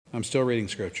I'm still reading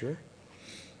Scripture.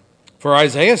 For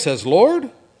Isaiah says, Lord,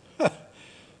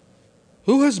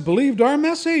 who has believed our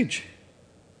message?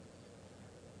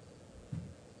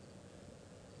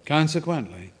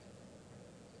 Consequently,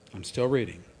 I'm still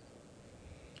reading.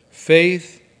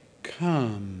 Faith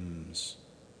comes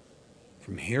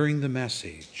from hearing the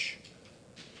message,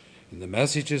 and the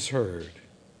message is heard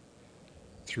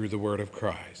through the word of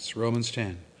Christ. Romans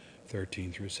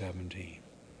 10:13 through 17.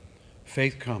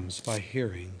 Faith comes by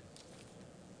hearing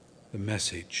the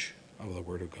message of the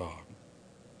word of God.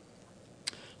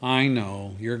 I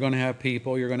know you're going to have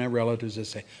people, you're going to have relatives that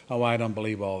say, oh, I don't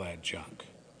believe all that junk,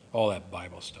 all that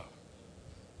Bible stuff.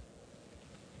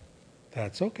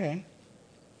 That's okay.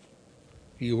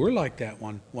 You were like that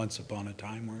one once upon a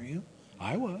time, weren't you?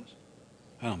 I was.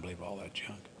 I don't believe all that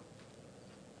junk.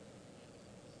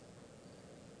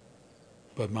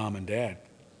 But Mom and Dad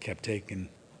kept taking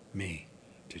me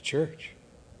to church.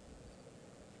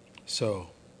 So,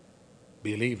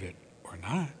 believe it or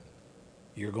not,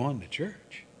 you're going to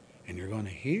church and you're going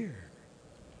to hear.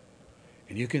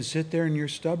 And you can sit there in your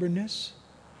stubbornness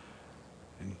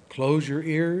and close your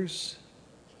ears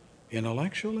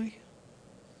intellectually,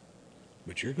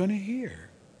 but you're going to hear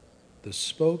the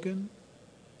spoken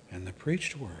and the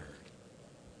preached word.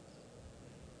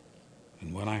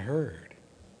 And when I heard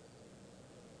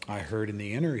in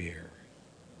the inner ear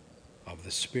of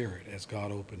the Spirit as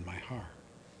God opened my heart.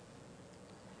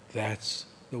 That's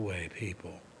the way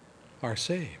people are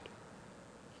saved.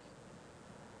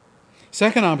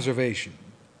 Second observation.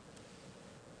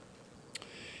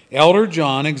 Elder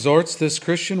John exhorts this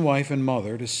Christian wife and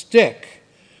mother to stick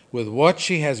with what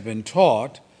she has been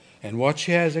taught and what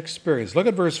she has experienced. Look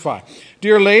at verse 5.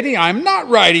 Dear lady, I'm not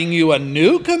writing you a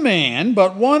new command,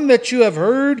 but one that you have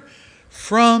heard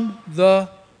from the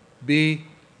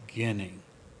beginning.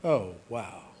 Oh,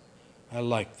 wow. I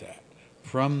like that.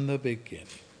 From the beginning.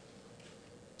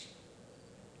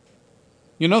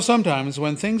 You know, sometimes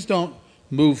when things don't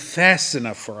move fast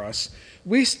enough for us,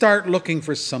 we start looking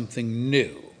for something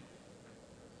new.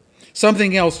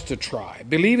 Something else to try,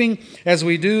 believing as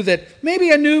we do that maybe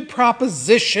a new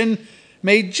proposition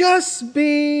may just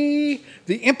be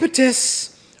the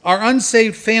impetus our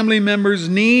unsaved family members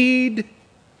need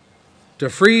to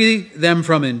free them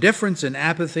from indifference and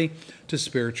apathy to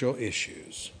spiritual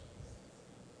issues.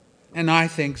 And I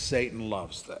think Satan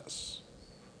loves this.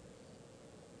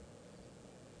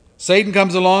 Satan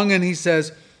comes along and he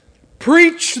says,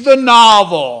 preach the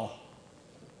novel,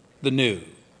 the new.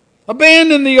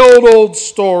 Abandon the old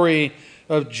story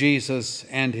of Jesus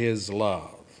and his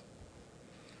love.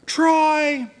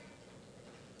 Try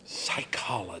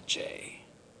psychology.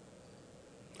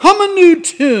 Hum a new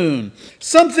tune.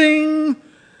 Something,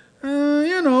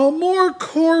 more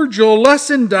cordial, less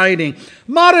indicting.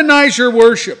 Modernize your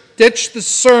worship. Ditch the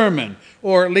sermon,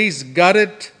 or at least gut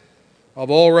it of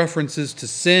all references to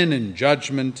sin and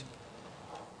judgment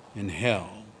and hell.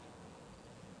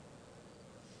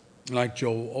 Like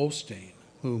Joel Osteen,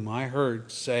 whom I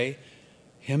heard say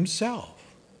himself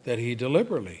that he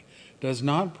deliberately does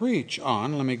not preach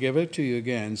on, let me give it to you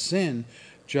again, sin,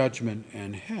 judgment,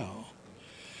 and hell.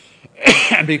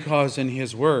 Because in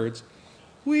his words,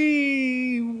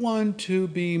 we want to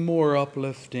be more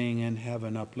uplifting and have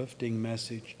an uplifting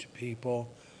message to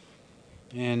people.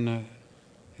 And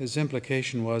his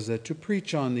implication was that to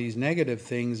preach on these negative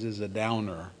things is a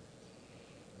downer.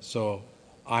 So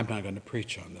I'm not going to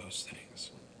preach on those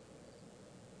things.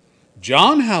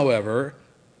 John, however,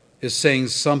 is saying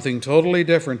something totally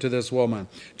different to this woman.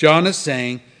 John is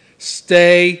saying,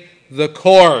 stay the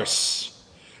course.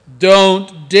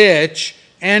 Don't ditch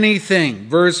anything.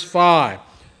 Verse 5,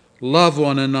 love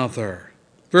one another.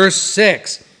 Verse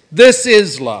 6, this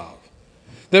is love,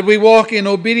 that we walk in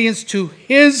obedience to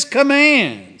his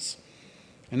commands.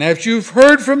 And as you've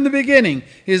heard from the beginning,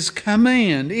 his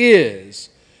command is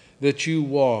that you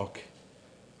walk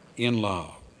in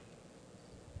love.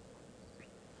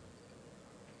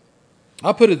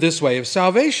 I'll put it this way. If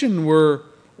salvation wore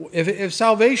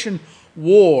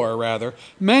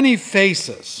many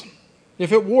faces,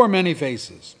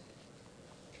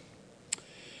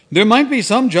 there might be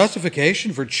some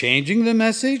justification for changing the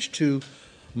message to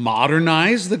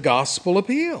modernize the gospel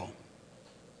appeal.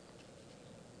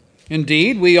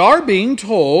 Indeed, we are being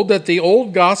told that the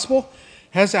old gospel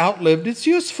has outlived its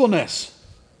usefulness.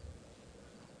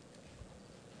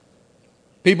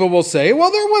 People will say,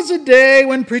 well, there was a day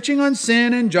when preaching on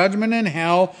sin and judgment and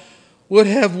hell would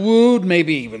have wooed,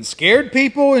 maybe even scared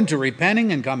people into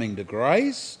repenting and coming to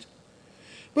Christ.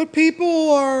 But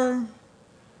they're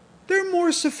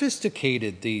more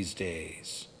sophisticated these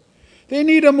days. They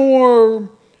need a more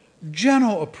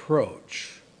gentle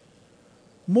approach,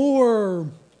 more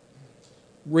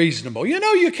reasonable. You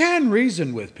know, you can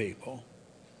reason with people.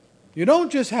 You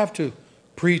don't just have to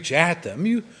preach at them.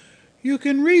 You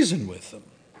can reason with them.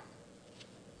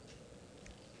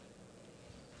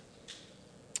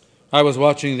 I was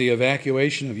watching the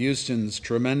evacuation of Houston's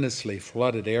tremendously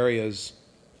flooded areas.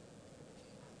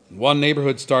 One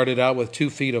neighborhood started out with 2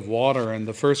 feet of water, and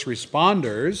the first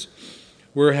responders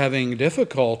were having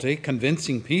difficulty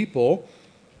convincing people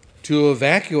to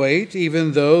evacuate,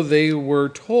 even though they were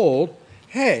told,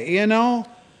 hey, you know,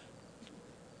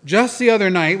 just the other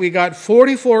night we got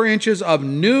 44 inches of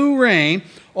new rain,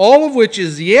 all of which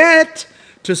is yet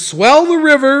to swell the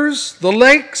rivers, the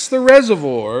lakes, the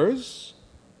reservoirs.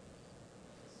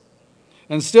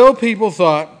 And still people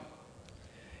thought,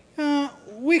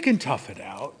 we can tough it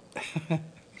out.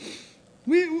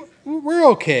 We're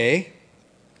okay.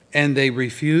 And they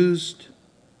refused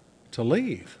to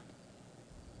leave.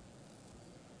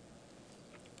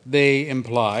 They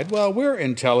implied, well, we're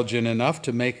intelligent enough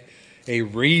to make a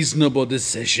reasonable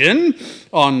decision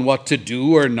on what to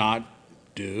do or not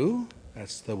do.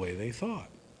 That's the way they thought.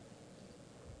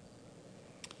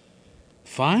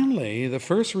 Finally, the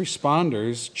first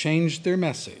responders changed their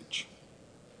message.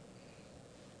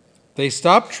 They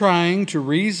stopped trying to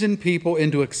reason people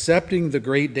into accepting the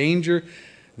great danger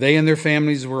they and their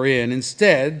families were in.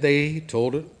 Instead, they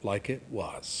told it like it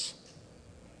was.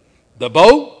 The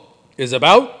boat is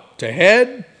about to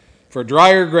head for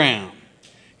drier ground.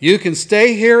 You can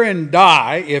stay here and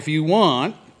die if you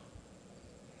want,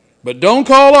 but don't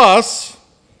call us,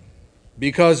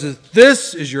 because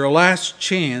this is your last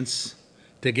chance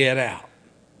to get out.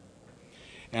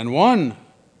 And one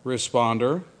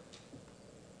responder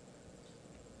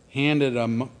handed a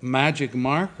magic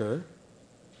marker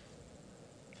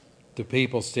to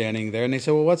people standing there, and they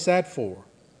said, well, what's that for?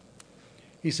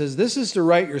 He says, this is to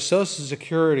write your Social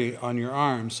Security on your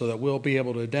arm so that we'll be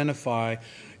able to identify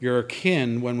your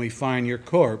kin when we find your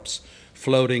corpse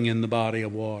floating in the body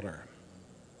of water.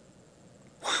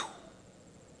 Whew.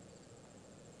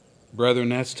 Brethren,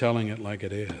 that's telling it like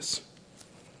it is.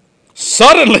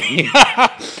 Suddenly,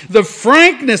 the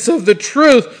frankness of the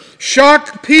truth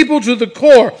shocked people to the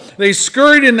core. They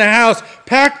scurried in the house,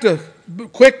 packed a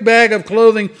quick bag of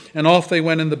clothing, and off they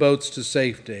went in the boats to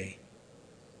safety.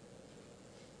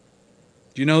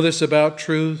 Do you know this about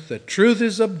truth? That truth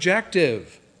is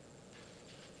objective.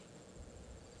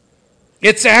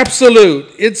 It's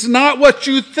absolute. It's not what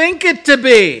you think it to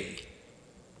be.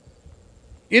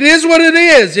 It is what it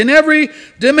is in every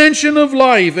dimension of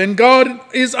life, and God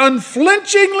is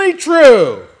unflinchingly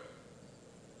true.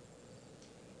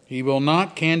 He will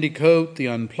not candy coat the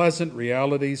unpleasant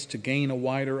realities to gain a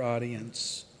wider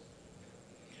audience.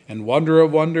 And wonder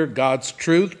of wonder, God's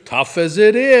truth, tough as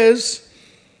it is,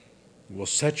 will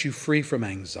set you free from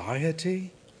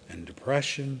anxiety and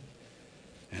depression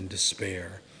and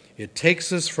despair. It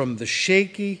takes us from the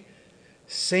shaky,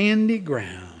 sandy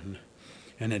ground,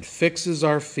 and it fixes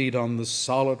our feet on the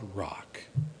solid rock,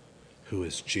 who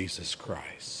is Jesus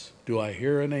Christ. Do I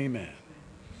hear an amen?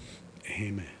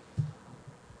 Amen.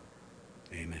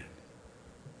 Amen.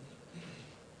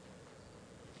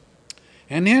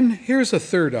 And then here's a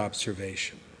third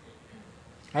observation.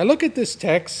 I look at this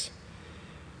text.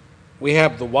 We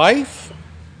have the wife.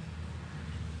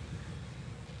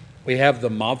 We have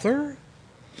the mother.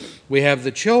 We have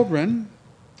the children.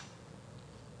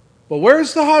 But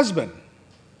where's the husband?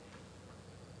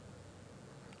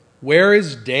 Where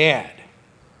is Dad?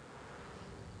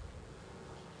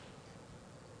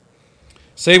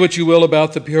 Say what you will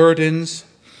about the Puritans,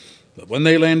 but when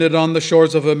they landed on the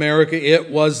shores of America, it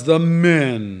was the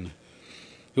men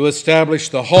who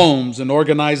established the homes and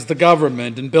organized the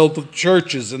government and built the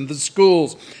churches and the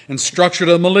schools and structured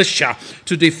a militia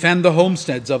to defend the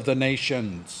homesteads of the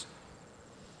nations.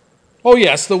 Oh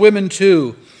yes, the women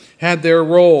too had their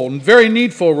role, and very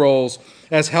needful roles,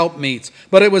 as helpmeets.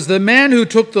 But it was the men who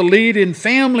took the lead in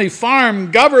family,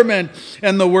 farm, government,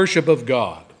 and the worship of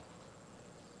God.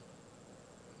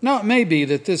 Now it may be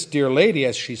that this dear lady,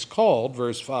 as she's called,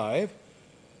 verse 5,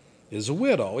 is a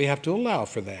widow. We have to allow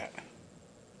for that.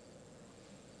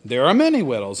 There are many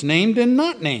widows, named and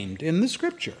not named, in the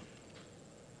Scripture.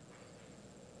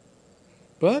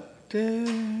 But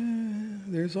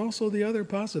there's also the other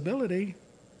possibility.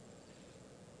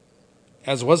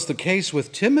 As was the case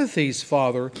with Timothy's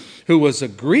father, who was a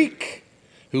Greek,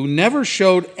 who never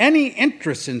showed any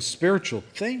interest in spiritual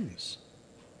things.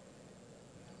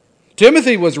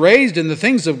 Timothy was raised in the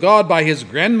things of God by his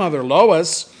grandmother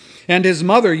Lois and his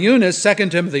mother Eunice, 2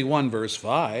 Timothy 1 verse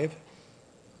 5.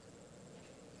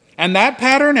 And that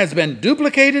pattern has been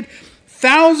duplicated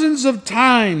thousands of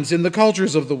times in the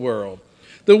cultures of the world.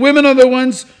 The women are the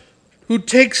ones who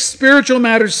take spiritual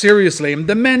matters seriously, and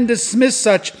the men dismiss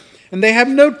such, and they have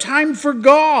no time for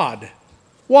God.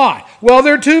 Why? Well,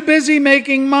 they're too busy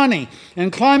making money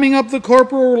and climbing up the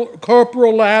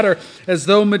corporal ladder as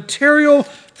though material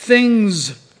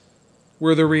things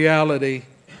were the reality,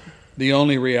 the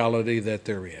only reality that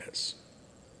there is.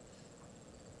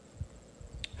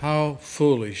 How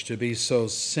foolish to be so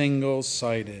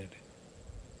single-sighted.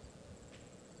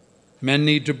 Men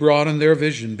need to broaden their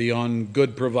vision beyond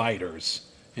good providers.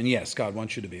 And yes, God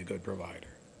wants you to be a good provider.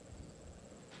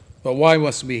 But why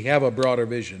must we have a broader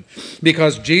vision?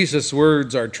 Because Jesus'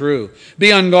 words are true.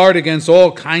 Be on guard against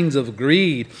all kinds of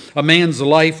greed. A man's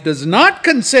life does not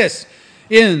consist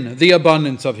in the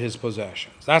abundance of his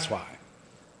possessions. That's why.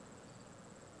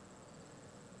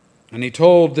 And he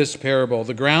told this parable,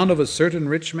 the ground of a certain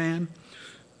rich man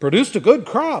produced a good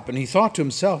crop, and he thought to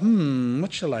himself,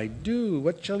 what shall I do?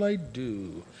 What shall I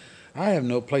do? I have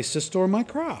no place to store my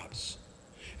crops.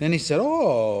 Then he said,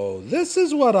 this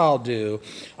is what I'll do.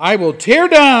 I will tear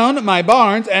down my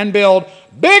barns and build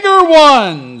bigger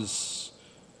ones.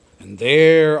 And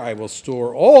there I will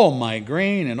store all my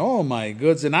grain and all my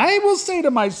goods. And I will say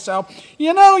to myself,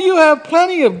 you have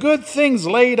plenty of good things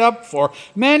laid up for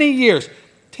many years.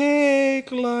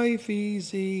 Take life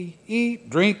easy, eat,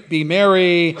 drink, be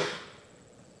merry.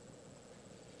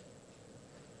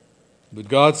 But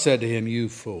God said to him, you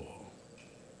fool.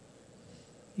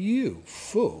 You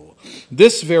fool.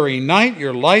 This very night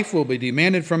your life will be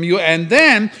demanded from you, and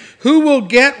then who will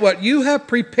get what you have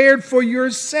prepared for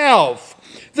yourself?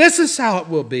 This is how it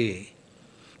will be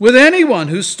with anyone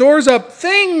who stores up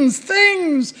things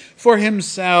for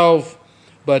himself,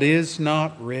 but is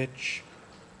not rich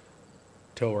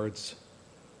towards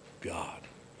God.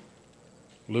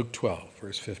 Luke 12,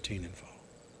 verse 15 and following.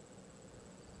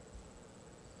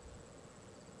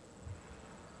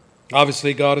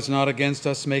 Obviously, God is not against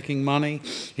us making money.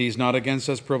 He's not against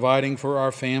us providing for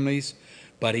our families,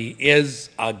 but He is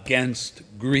against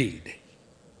greed.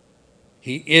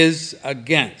 He is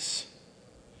against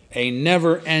a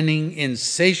never-ending,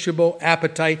 insatiable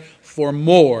appetite for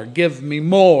more. Give me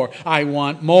more. I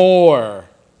want more.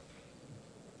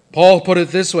 Paul put it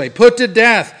this way, put to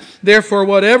death, therefore,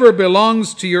 whatever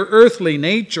belongs to your earthly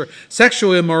nature,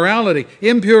 sexual immorality,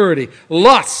 impurity,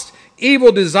 lust,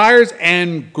 evil desires,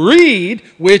 and greed,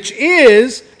 which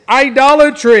is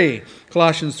idolatry.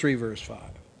 Colossians 3, verse 5.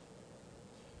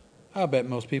 I bet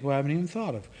most people haven't even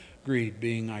thought of greed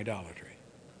being idolatry.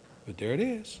 But there it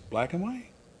is, black and white.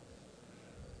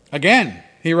 Again,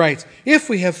 he writes, if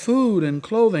we have food and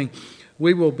clothing,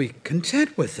 we will be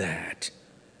content with that.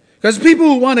 Because people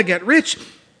who want to get rich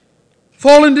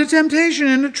fall into temptation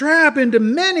and a trap, into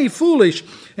many foolish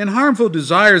and harmful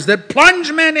desires that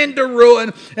plunge men into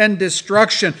ruin and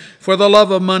destruction. For the love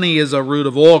of money is a root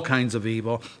of all kinds of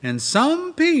evil. And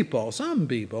some people,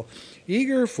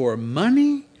 eager for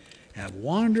money, have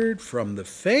wandered from the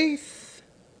faith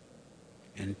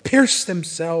and pierced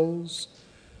themselves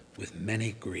with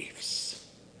many griefs.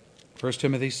 1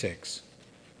 Timothy 6,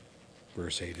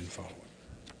 verse 8 and following.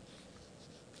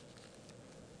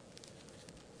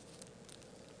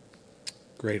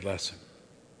 Great lesson.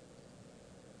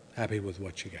 Happy with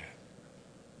what you got.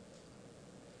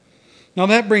 Now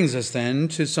that brings us then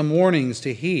to some warnings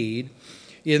to heed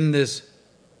in this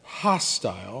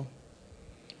hostile,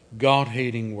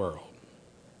 God-hating world.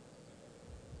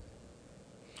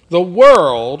 The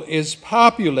world is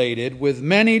populated with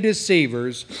many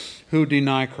deceivers who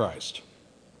deny Christ.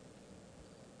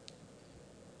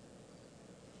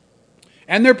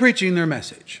 And they're preaching their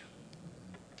message.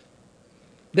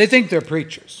 They think they're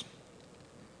preachers.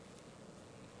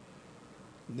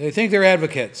 They think they're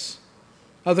advocates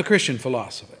of the Christian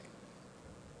philosophy.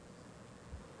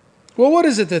 Well, what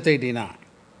is it that they deny?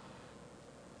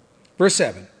 Verse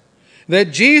 7,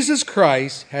 that Jesus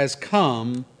Christ has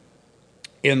come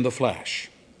in the flesh.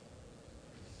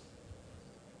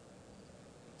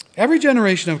 Every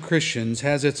generation of Christians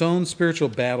has its own spiritual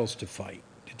battles to fight.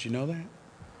 Did you know that?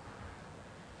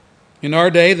 In our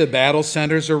day, the battle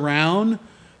centers around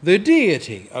the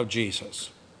deity of Jesus.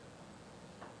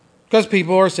 Because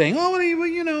people are saying,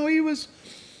 he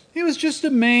was just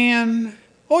a man.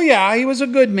 Oh yeah, he was a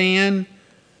good man,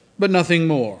 but nothing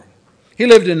more. He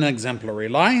lived an exemplary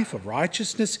life of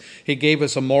righteousness. He gave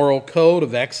us a moral code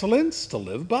of excellence to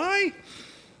live by.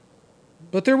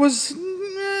 But there was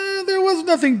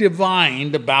nothing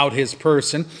divine about his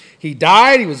person. He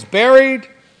died, he was buried,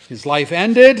 his life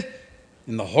ended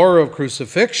in the horror of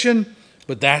crucifixion.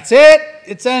 But that's it.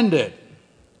 It's ended.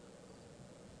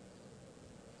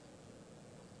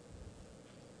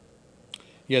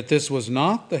 Yet this was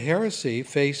not the heresy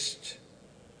faced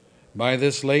by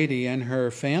this lady and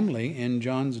her family in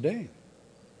John's day.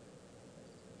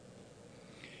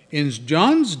 In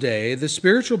John's day, the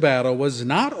spiritual battle was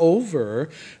not over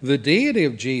the deity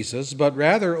of Jesus, but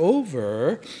rather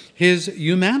over his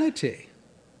humanity.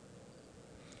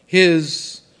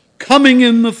 His coming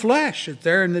in the flesh. It's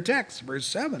there in the text, verse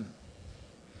 7.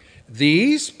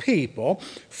 These people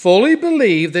fully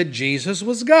believed that Jesus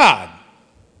was God.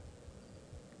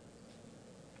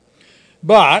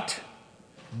 But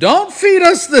don't feed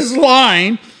us this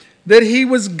line that he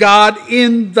was God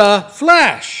in the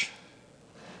flesh.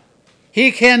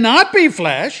 He cannot be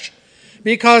flesh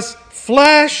because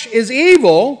flesh is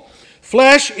evil,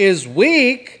 flesh is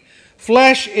weak,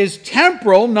 flesh is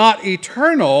temporal, not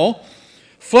eternal.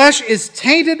 Flesh is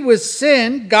tainted with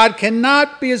sin. God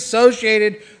cannot be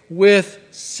associated with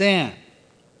sin.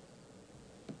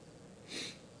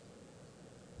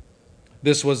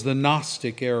 This was the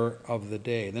Gnostic error of the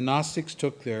day. The Gnostics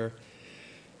took their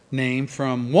name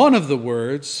from one of the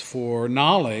words for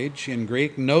knowledge in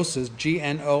Greek, gnosis,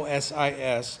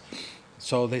 Gnosis.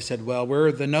 So they said, well,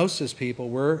 we're the Gnosis people,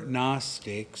 we're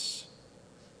Gnostics.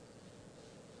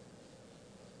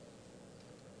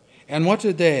 And what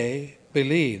did they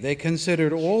believe? They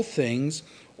considered all things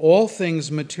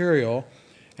material,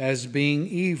 as being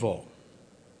evil.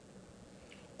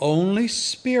 Only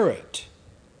spirit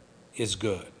is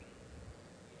good.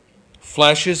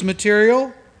 Flesh is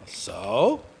material,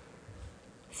 so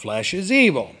flesh is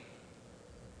evil.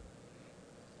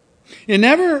 It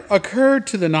never occurred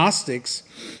to the Gnostics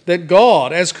that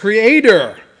God, as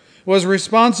creator, was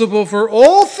responsible for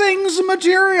all things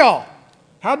material.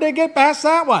 How'd they get past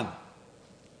that one?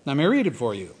 Let me read it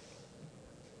for you.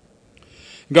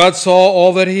 God saw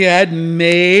all that he had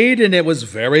made, and it was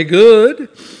very good.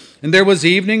 And there was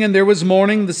evening, and there was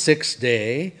morning, the sixth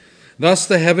day. Thus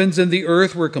the heavens and the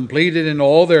earth were completed in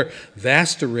all their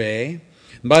vast array.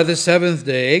 By the seventh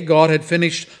day, God had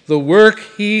finished the work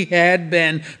he had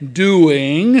been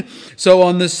doing. So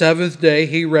on the seventh day,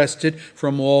 he rested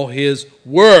from all his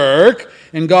work.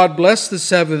 And God blessed the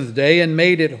seventh day and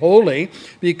made it holy,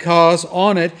 because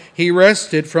on it he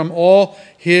rested from all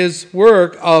his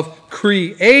work of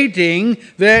creating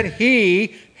that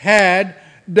he had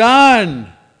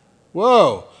done.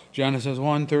 Whoa. Genesis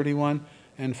 1:31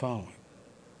 and following.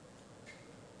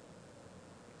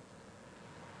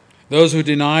 Those who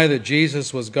deny that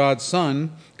Jesus was God's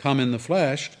Son, come in the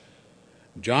flesh,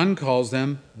 John calls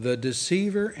them the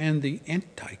deceiver and the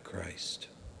antichrist.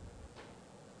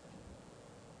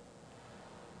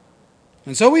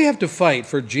 And so we have to fight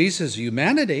for Jesus'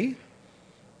 humanity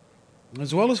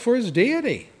as well as for his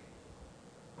deity.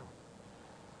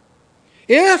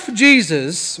 If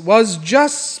Jesus was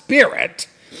just spirit,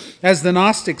 as the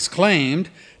Gnostics claimed,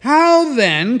 how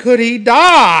then could he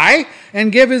die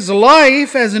and give his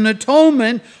life as an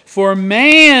atonement for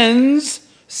man's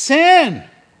sin?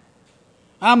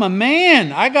 I'm a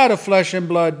man. I got a flesh and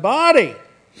blood body.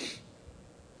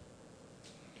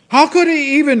 How could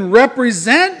he even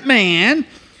represent man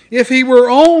if he were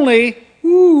only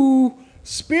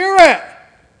spirit?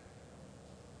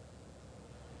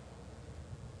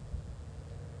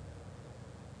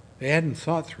 They hadn't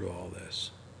thought through all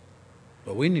this,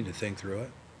 but we need to think through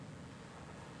it.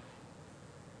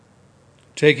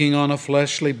 Taking on a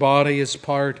fleshly body is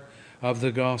part of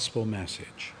the gospel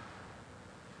message.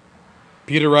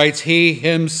 Peter writes, he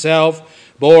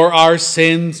himself bore our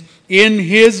sins in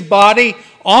his body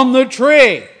on the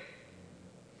tree,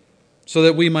 so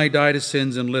that we might die to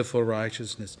sins and live for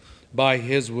righteousness. By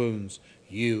his wounds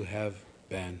you have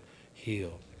been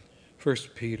healed. 1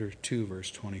 Peter 2, verse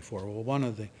 24. Well, one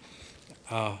of the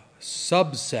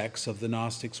subsects of the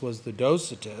Gnostics was the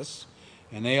Docetists,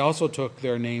 and they also took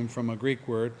their name from a Greek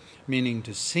word meaning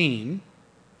to seem.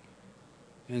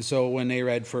 And so when they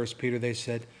read 1 Peter, they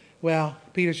said, well,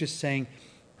 Peter's just saying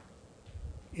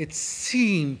it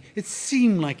seemed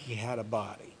like he had a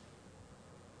body.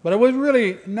 But it was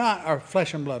really not our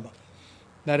flesh and blood.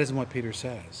 That isn't what Peter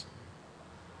says.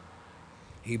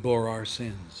 He bore our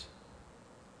sins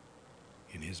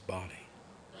in his body.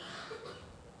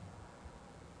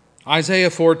 Isaiah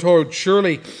foretold,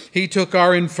 surely he took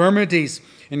our infirmities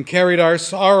and carried our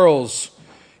sorrows.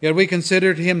 Yet we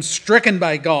considered him stricken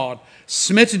by God,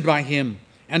 smitten by him,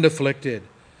 and afflicted.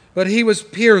 But he was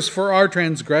pierced for our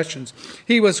transgressions.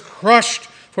 He was crushed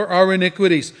for our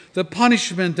iniquities. The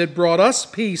punishment that brought us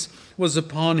peace was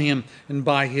upon him, and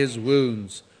by his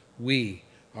wounds we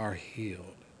are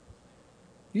healed.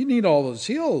 You need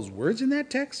see all those words in that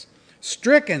text?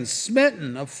 Stricken,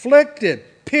 smitten, afflicted,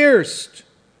 pierced,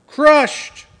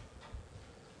 crushed,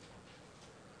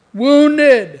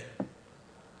 wounded.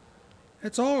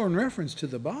 It's all in reference to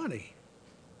the body.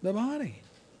 The body.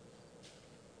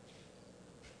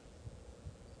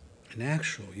 An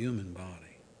actual human body.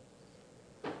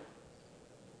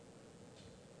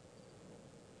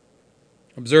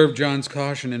 Observe John's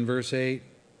caution in verse 8.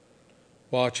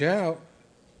 Watch out,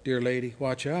 dear lady,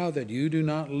 watch out that you do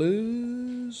not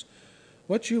lose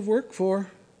what you've worked for,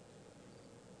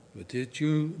 but that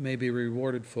you may be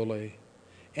rewarded fully.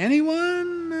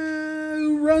 Anyone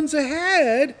who runs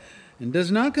ahead and does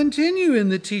not continue in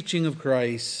the teaching of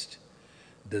Christ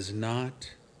does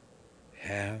not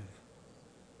have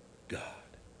God.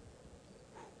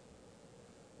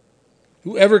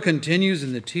 Whoever continues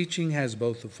in the teaching has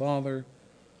both the Father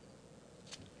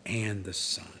and the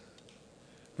Son.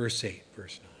 Verse 8,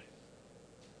 verse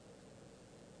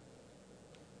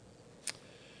 9.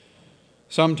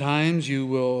 Sometimes you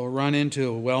will run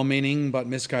into well-meaning but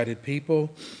misguided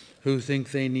people who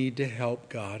think they need to help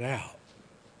God out.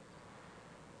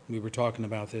 We were talking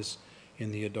about this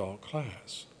in the adult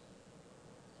class.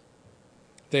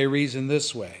 They reason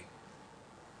this way.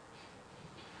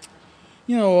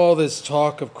 You know, all this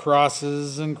talk of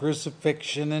crosses and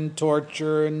crucifixion and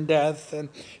torture and death and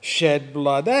shed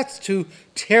blood, that's too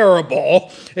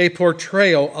terrible a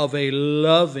portrayal of a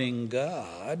loving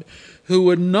God who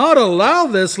would not allow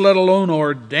this, let alone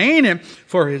ordain it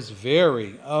for his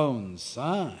very own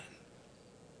Son.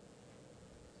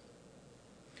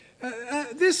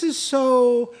 This is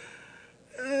so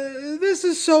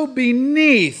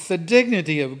beneath the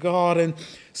dignity of God, and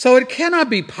so it cannot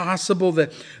be possible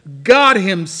that God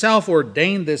himself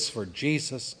ordained this for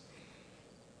Jesus.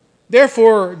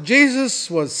 Therefore, Jesus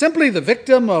was simply the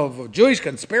victim of a Jewish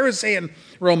conspiracy and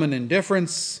Roman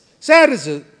indifference. Sad as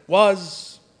it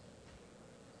was,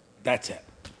 that's it.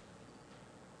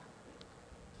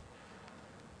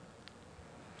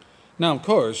 Now, of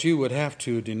course, you would have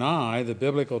to deny the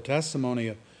biblical testimony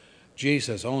of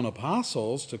Jesus' own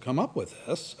apostles to come up with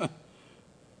this.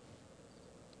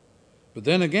 But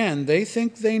then again, they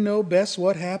think they know best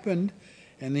what happened,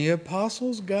 and the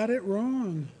apostles got it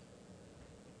wrong.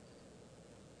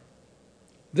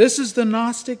 This is the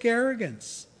Gnostic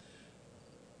arrogance.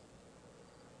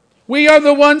 We are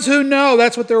the ones who know.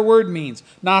 That's what their word means.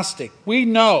 Gnostic. We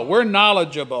know. We're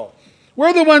knowledgeable.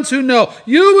 We're the ones who know.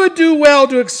 You would do well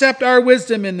to accept our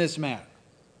wisdom in this matter.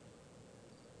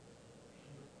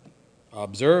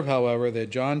 Observe, however, that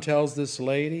John tells this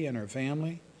lady and her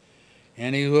family,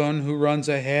 anyone who runs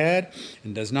ahead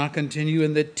and does not continue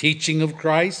in the teaching of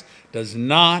Christ does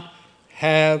not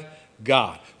have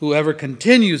God. Whoever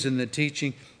continues in the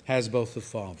teaching has both the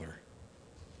Father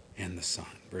and the Son.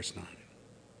 Verse 9.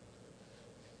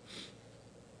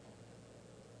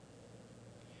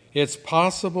 It's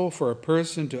possible for a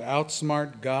person to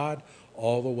outsmart God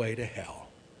all the way to hell.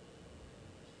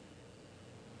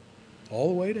 All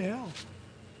the way to hell.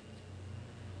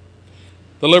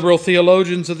 The liberal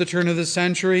theologians of the turn of the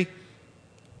century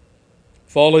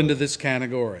fall into this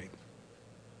category.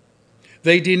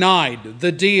 They denied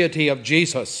the deity of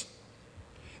Jesus.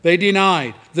 They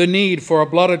denied the need for a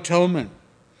blood atonement.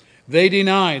 They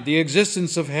denied the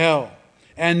existence of hell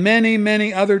and many,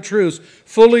 many other truths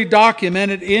fully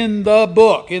documented in the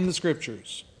book, in the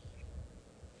Scriptures.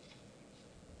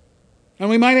 And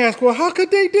we might ask, well, how could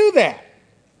they do that?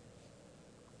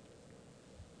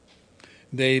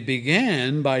 They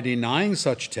began by denying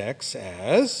such texts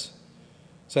as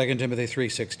 2 Timothy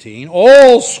 3:16,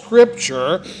 all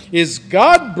Scripture is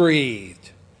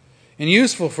God-breathed and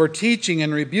useful for teaching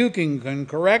and rebuking and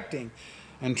correcting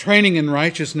and training in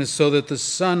righteousness so that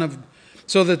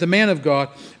the man of God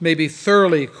may be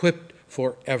thoroughly equipped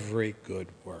for every good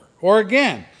work. Or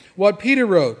again, what Peter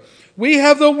wrote, we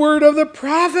have the word of the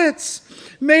prophets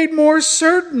made more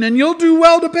certain, and you'll do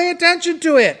well to pay attention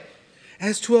to it,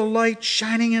 as to a light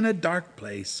shining in a dark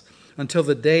place until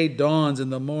the day dawns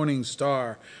and the morning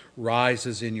star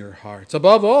rises in your hearts.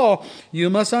 Above all, you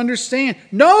must understand,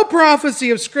 no prophecy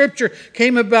of Scripture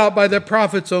came about by the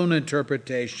prophet's own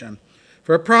interpretation.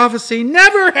 For prophecy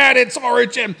never had its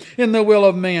origin in the will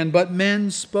of man, but men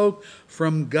spoke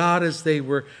from God as they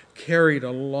were carried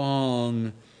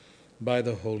along by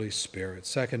the Holy Spirit.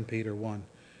 2 Peter 1,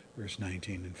 verse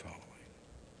 19 and following.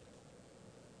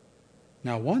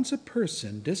 Now, once a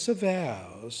person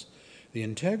disavows the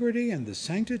integrity and the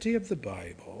sanctity of the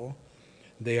Bible,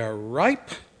 they are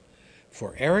ripe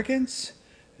for arrogance,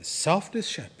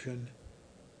 self-deception,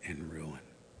 and ruin.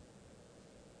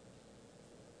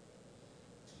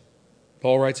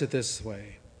 Paul writes it this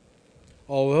way,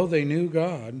 although they knew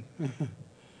God,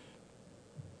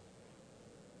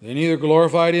 they neither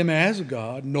glorified him as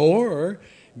God nor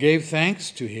gave thanks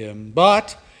to him,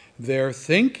 but their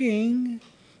thinking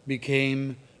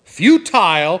became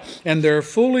futile, and their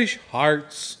foolish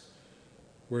hearts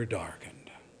were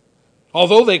darkened.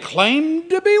 Although they claimed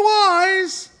to be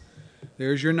wise,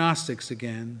 there's your Gnostics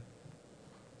again.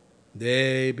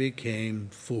 They became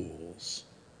fools.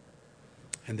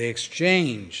 And they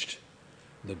exchanged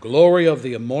the glory of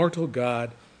the immortal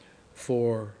God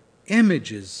for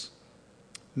images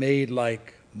made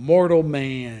like mortal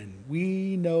man.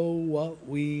 We know what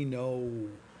we know.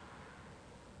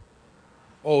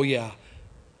 Oh yeah,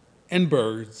 and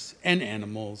birds and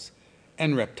animals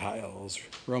and reptiles.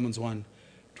 Romans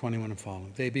 1:21 and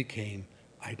following. They became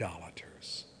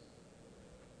idolaters.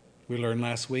 We learned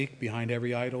last week, behind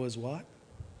every idol is what?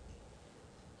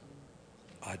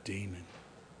 A demon.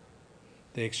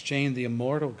 They exchanged the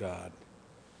immortal God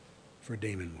for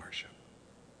demon worship.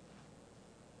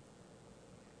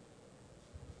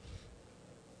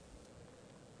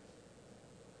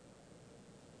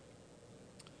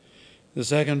 The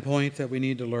second point that we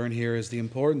need to learn here is the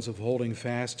importance of holding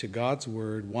fast to God's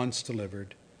word once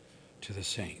delivered to the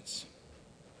saints.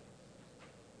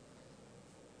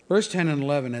 Verse 10 and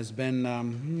 11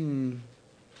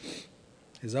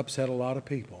 has upset a lot of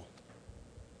people.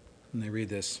 And they read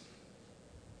this.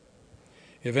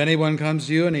 If anyone comes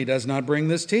to you and he does not bring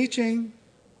this teaching,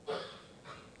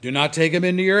 do not take him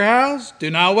into your house. Do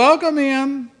not welcome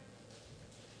him.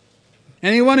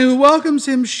 Anyone who welcomes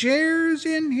him shares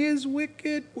in his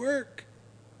wicked work.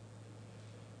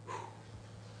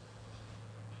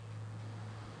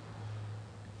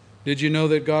 Did you know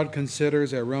that God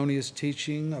considers erroneous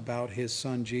teaching about his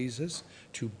son Jesus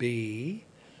to be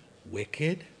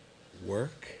wicked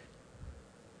work?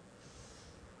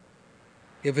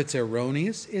 If it's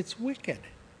erroneous, it's wicked.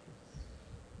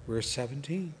 Verse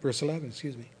 11.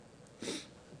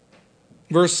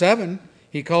 Verse 7,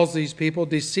 he calls these people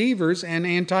deceivers and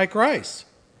antichrists.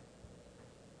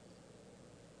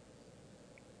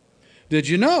 Did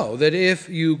you know that if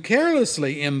you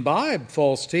carelessly imbibe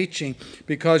false teaching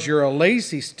because you're a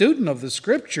lazy student of the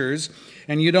Scriptures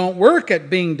and you don't work at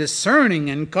being discerning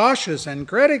and cautious and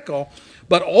critical,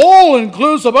 but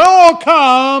all-inclusive,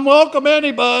 welcome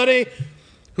anybody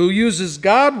who uses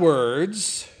God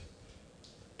words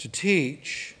to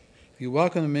teach, if you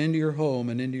welcome them into your home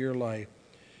and into your life,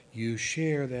 you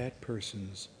share that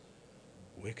person's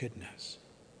wickedness.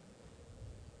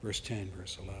 Verse 10,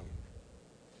 verse 11.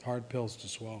 Hard pills to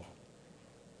swallow.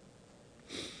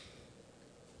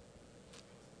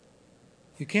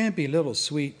 You can't be little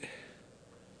sweet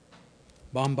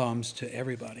bonbons to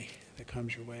everybody that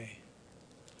comes your way.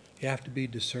 You have to be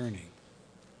discerning.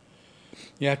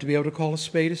 You have to be able to call a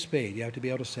spade a spade. You have to be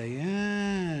able to say,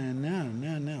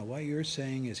 no. What you're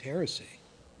saying is heresy.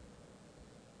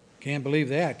 Can't believe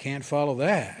that. Can't follow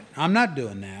that. I'm not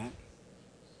doing that.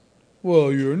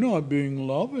 Well, you're not being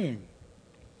loving.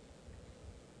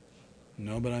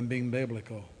 No, but I'm being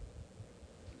biblical.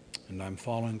 And I'm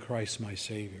following Christ, my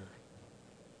Savior.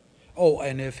 Oh,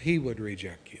 and if he would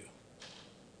reject you,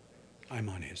 I'm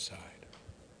on his side.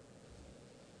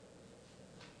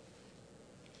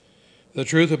 The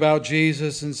truth about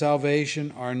Jesus and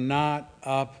salvation are not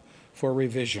up for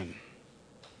revision.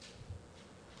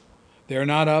 They're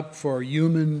not up for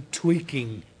human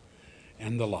tweaking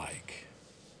and the like.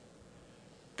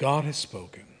 God has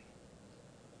spoken.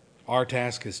 Our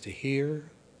task is to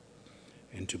hear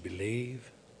and to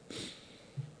believe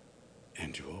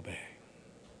and to obey.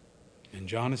 And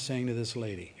John is saying to this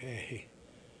lady, hey,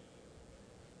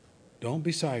 don't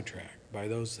be sidetracked by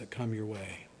those that come your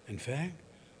way. In fact,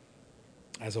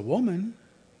 as a woman,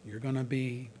 you're going to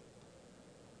be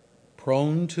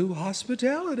prone to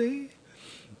hospitality.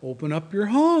 Open up your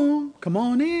home. Come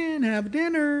on in. Have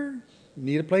dinner. You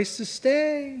need a place to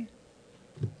stay.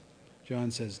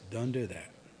 John says, don't do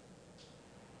that.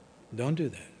 Don't do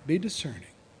that. Be discerning.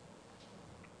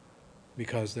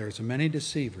 Because there's many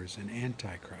deceivers and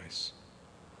antichrists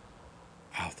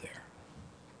out there.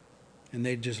 And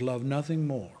they just love nothing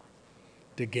more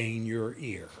to gain your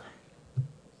ear.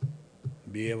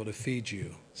 Be able to feed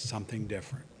you something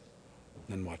different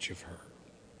than what you've heard.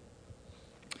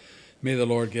 May the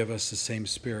Lord give us the same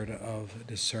spirit of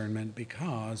discernment,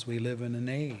 because we live in an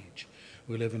age,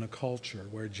 we live in a culture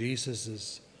where Jesus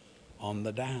is on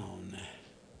the down.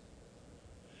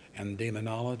 And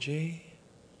demonology,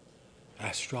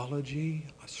 astrology,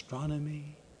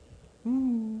 astronomy,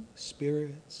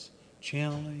 spirits,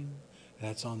 channeling,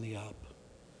 that's on the up.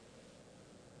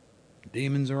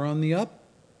 Demons are on the up,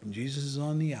 and Jesus is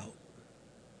on the out.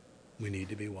 We need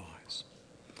to be wise.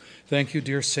 Thank you,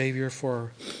 dear Savior,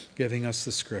 for giving us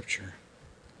the Scripture.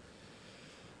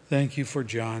 Thank you for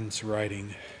John's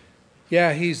writing.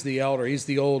 Yeah, he's the elder. He's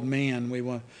the old man.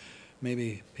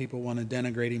 Maybe people want to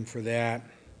denigrate him for that.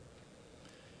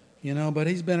 But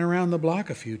he's been around the block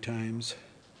a few times.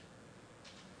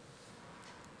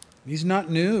 He's not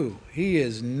new. He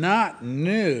is not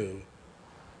new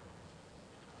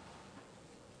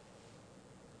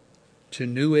to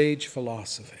New Age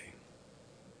philosophy.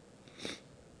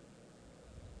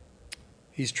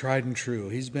 He's tried and true.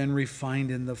 He's been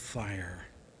refined in the fire.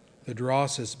 The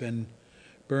dross has been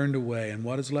burned away, and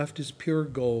what is left is pure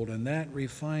gold, and that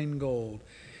refined gold,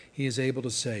 he is able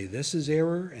to say, this is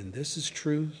error and this is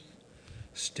truth.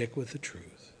 Stick with the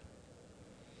truth.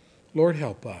 Lord,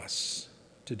 help us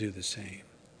to do the same.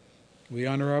 We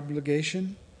honor our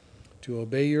obligation to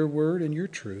obey your word and your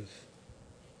truth.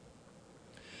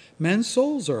 Men's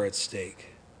souls are at stake.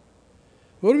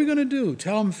 What are we going to do?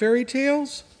 Tell them fairy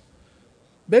tales?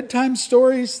 Bedtime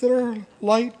stories that are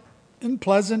light and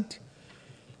pleasant?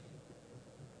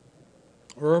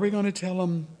 Or are we going to tell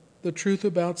them the truth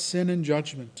about sin and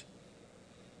judgment?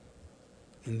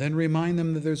 And then remind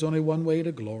them that there's only one way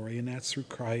to glory, and that's through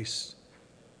Christ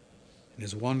and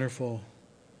his wonderful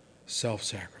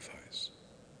self-sacrifice.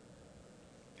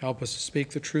 Help us to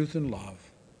speak the truth in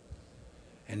love,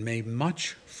 and may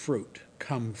much fruit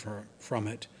come from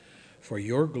it for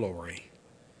your glory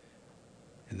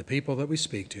and the people that we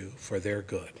speak to for their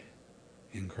good.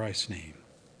 In Christ's name,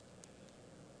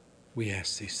 we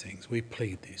ask these things. We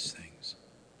plead these things.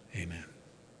 Amen.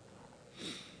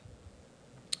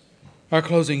 Our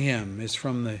closing hymn is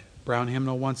from the Brown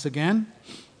Hymnal once again,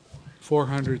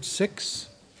 406.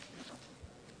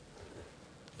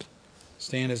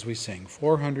 Stand as we sing.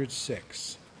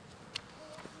 406.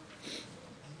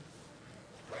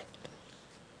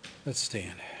 Let's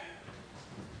stand.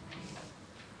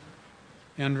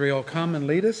 Andrea will come and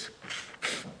lead us.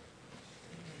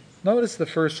 Notice the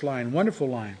first line, wonderful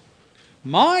line.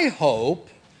 My hope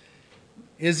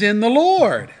is in the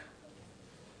Lord,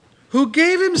 who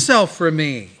gave himself for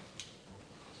me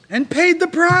and paid the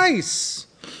price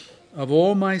of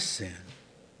all my sin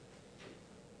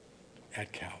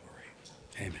at Calvary.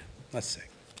 Amen. Let's sing.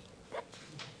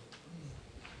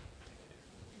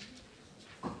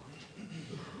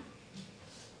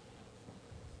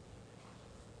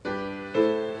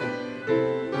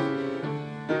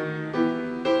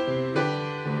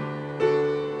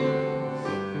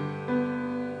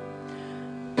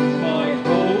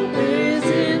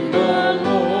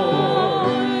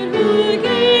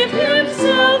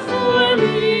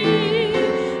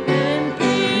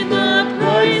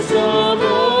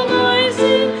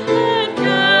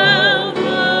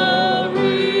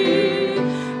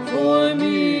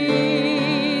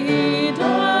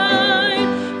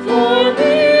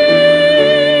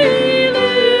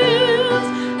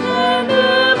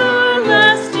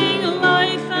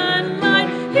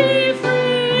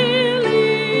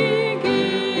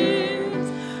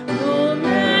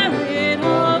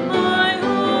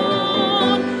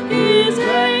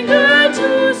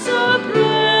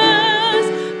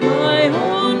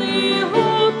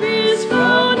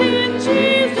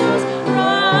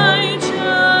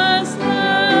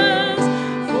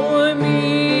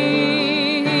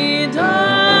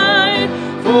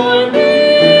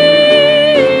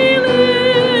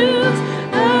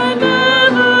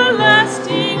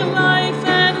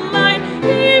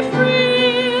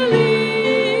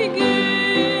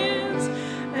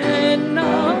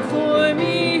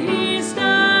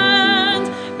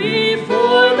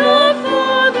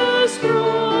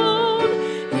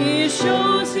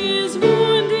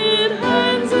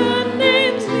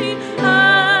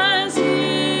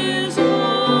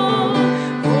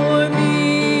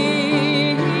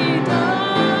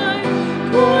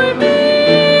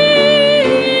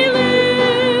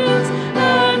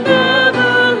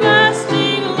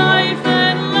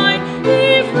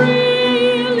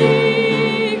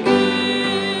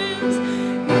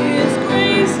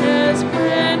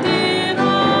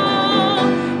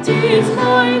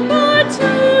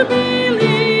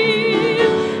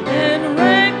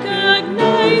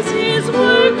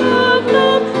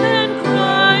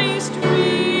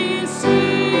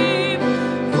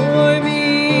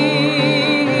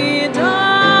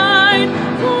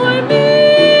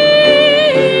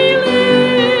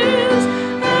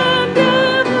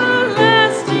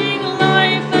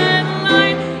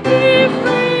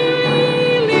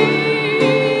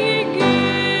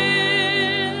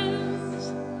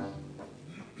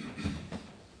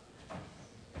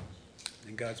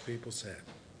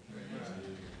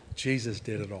 Jesus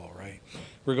did it all, right?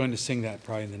 We're going to sing that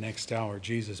probably in the next hour.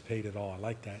 Jesus paid it all. I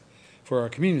like that for our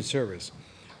communion service.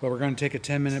 But we're going to take a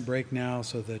 10-minute break now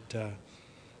so that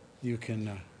you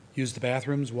can use the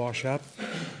bathrooms, wash up,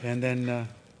 and then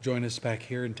join us back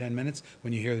here in 10 minutes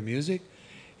when you hear the music,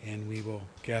 and we will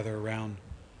gather around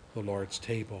the Lord's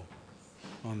table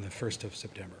on the 1st of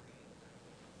September.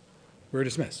 We're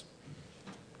dismissed.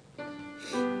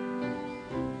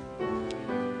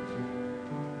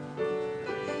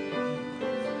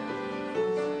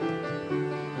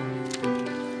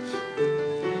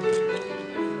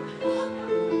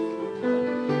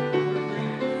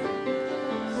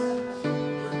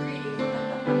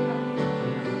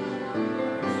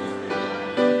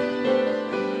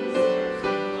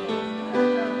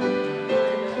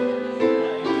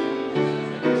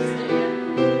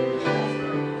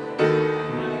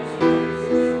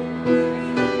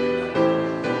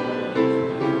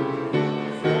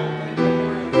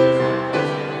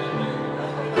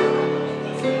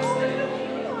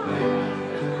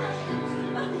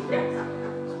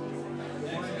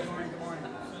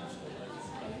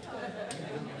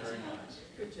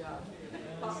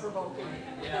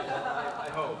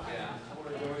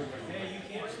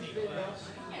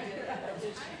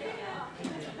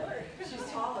 She's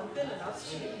tall and thin enough,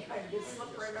 she can kind of get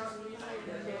slipped right on behind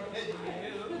her.